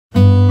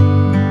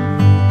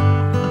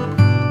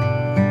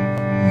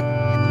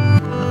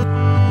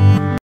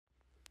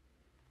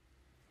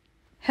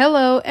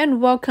Hello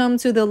and welcome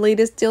to the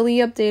latest daily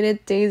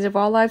updated Days of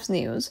Our Lives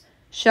news.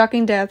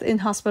 Shocking death in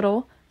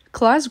hospital.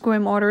 Clyde's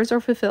grim orders are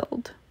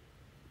fulfilled.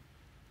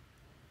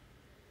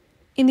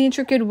 In the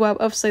intricate web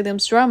of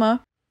Salem's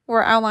drama,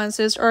 where outlines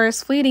are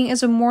as fleeting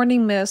as a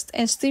morning mist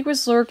and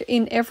secrets lurk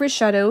in every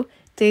shadow,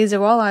 Days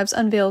of Our Lives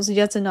unveils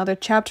yet another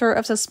chapter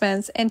of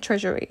suspense and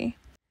treachery.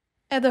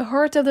 At the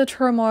heart of the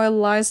turmoil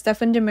lies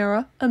Stephen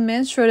DeMera, a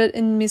man shrouded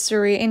in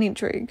mystery and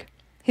intrigue.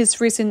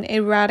 His recent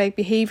erratic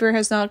behavior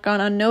has not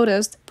gone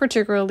unnoticed,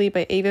 particularly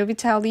by Ava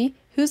Vitale,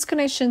 whose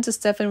connection to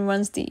Stefan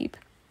runs deep.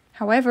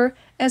 However,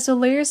 as the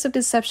layers of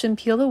deception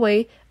peel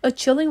away, a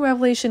chilling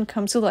revelation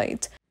comes to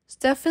light: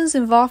 Stefan's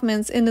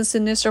involvement in a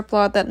sinister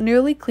plot that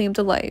nearly claimed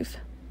a life.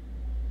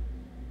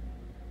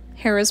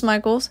 Harris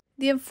Michaels,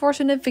 the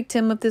unfortunate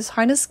victim of this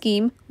heinous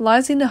scheme,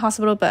 lies in the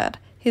hospital bed,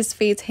 his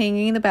fate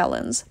hanging in the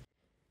balance.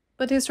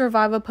 But his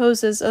survival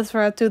poses a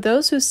threat to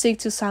those who seek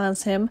to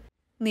silence him,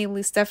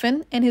 namely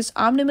Stefan and his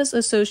omnibus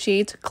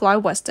associate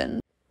Clyde Weston.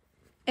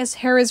 As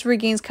Harris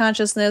regains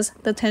consciousness,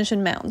 the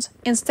tension mounts,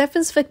 and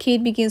Stefan's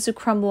facade begins to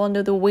crumble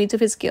under the weight of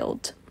his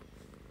guilt.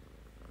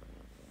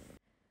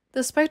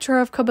 The specter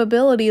of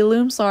culpability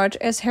looms large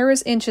as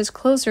Harris inches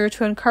closer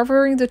to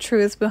uncovering the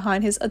truth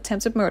behind his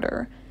attempted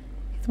murder.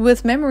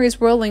 With memories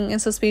whirling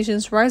and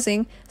suspicions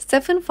rising,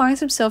 Stefan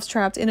finds himself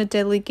trapped in a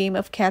deadly game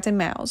of cat and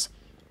mouse.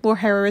 Will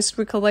Harris'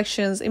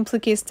 recollections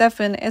implicate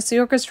Stefan as the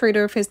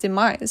orchestrator of his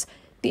demise?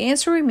 The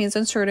answer remains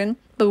uncertain,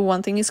 but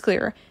one thing is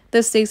clear: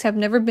 the stakes have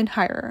never been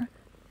higher.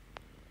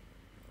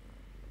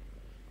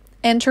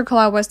 Enter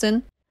Clyde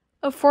Weston,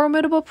 a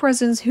formidable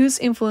presence whose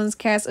influence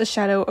casts a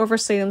shadow over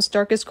Salem's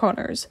darkest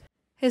corners.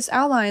 His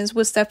alliance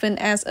with Stefan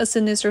adds a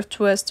sinister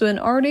twist to an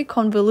already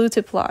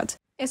convoluted plot,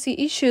 as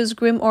he issues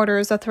grim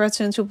orders that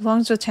threaten to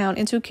plunge the town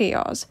into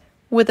chaos.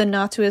 With a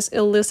nod to his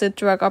illicit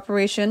drug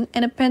operation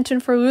and a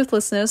penchant for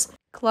ruthlessness,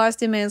 Clyde's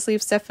demands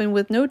leave Stefan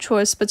with no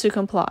choice but to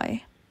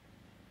comply.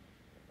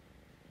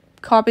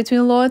 Caught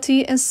between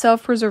loyalty and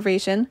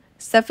self-preservation,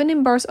 Stefan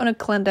embarks on a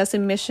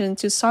clandestine mission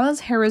to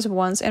silence Harris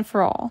once and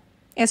for all.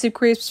 As he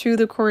creeps through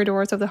the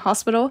corridors of the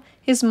hospital,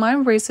 his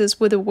mind races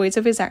with the weight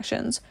of his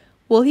actions.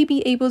 Will he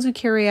be able to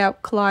carry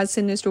out Clyde's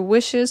sinister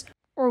wishes,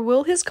 or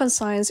will his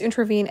conscience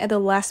intervene at the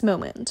last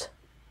moment?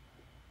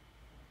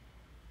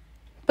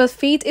 But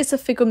fate is a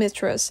fickle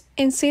mistress,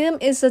 and Salem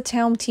is a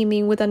town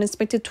teeming with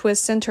unexpected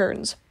twists and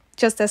turns.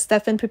 Just as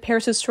Stefan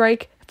prepares to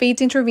strike,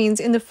 fate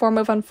intervenes in the form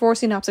of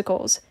unforeseen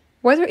obstacles.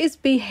 Whether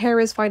it be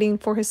Harris fighting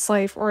for his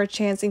life or a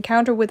chance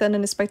encounter with an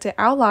unexpected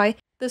ally,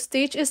 the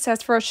stage is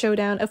set for a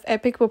showdown of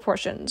epic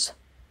proportions.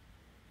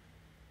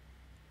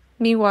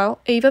 Meanwhile,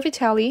 Ava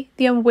Vitale,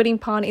 the unwitting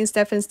pawn in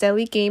Stefan's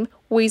deadly game,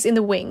 waits in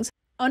the wings,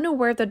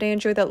 unaware of the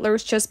danger that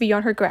lurks just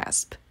beyond her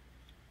grasp.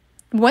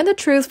 When the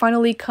truth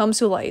finally comes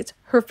to light,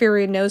 her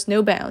fury knows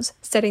no bounds,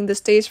 setting the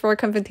stage for a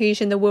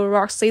confrontation that will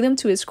rock Salem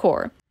to its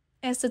core.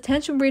 As the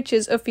tension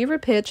reaches a fever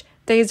pitch,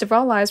 Days of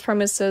Our Lives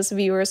promises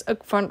viewers a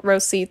front row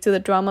seat to the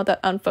drama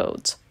that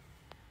unfolds.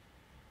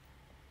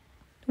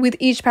 With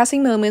each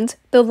passing moment,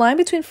 the line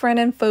between friend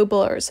and foe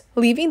blurs,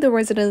 leaving the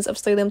residents of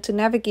Salem to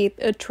navigate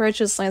a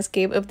treacherous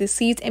landscape of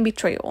deceit and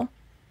betrayal.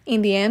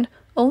 In the end,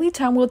 only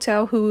time will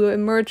tell who will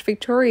emerge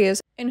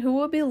victorious and who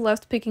will be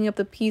left picking up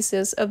the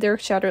pieces of their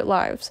shattered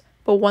lives.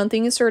 But one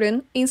thing is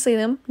certain: in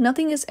Salem,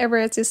 nothing is ever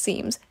as it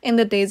seems, and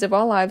the Days of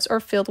Our Lives are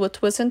filled with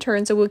twists and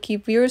turns that will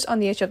keep viewers on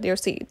the edge of their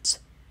seats.